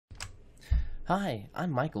Hi,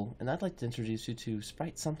 I'm Michael, and I'd like to introduce you to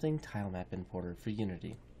Sprite Something Tilemap Importer for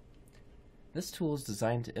Unity. This tool is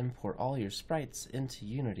designed to import all your sprites into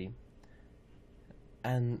Unity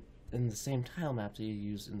and in the same tilemap that you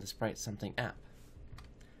use in the Sprite Something app.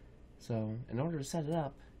 So, in order to set it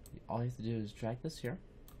up, all you have to do is drag this here.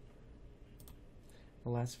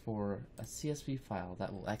 It'll ask for a CSV file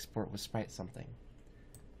that will export with Sprite Something.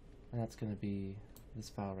 And that's going to be this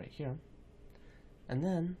file right here. And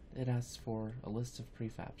then it asks for a list of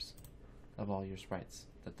prefabs of all your sprites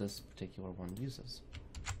that this particular one uses.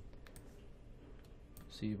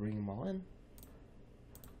 So you bring them all in,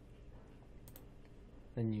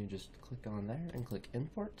 then you just click on there and click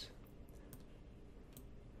import,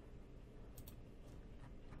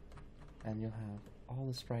 and you'll have all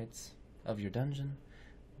the sprites of your dungeon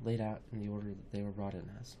laid out in the order that they were brought in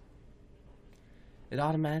as. It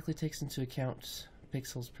automatically takes into account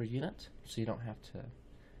pixels per unit, so you don't have to,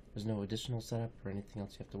 there's no additional setup or anything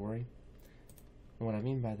else you have to worry. And what I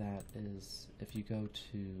mean by that is if you go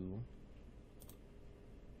to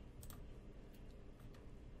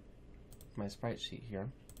my sprite sheet here,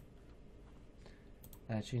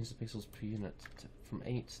 and I change the pixels per unit from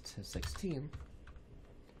 8 to 16,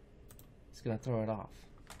 it's going to throw it off.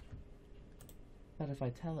 But if I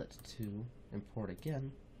tell it to import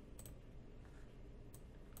again,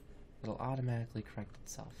 it'll automatically correct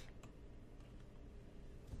itself.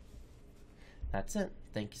 That's it.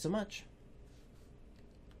 Thank you so much.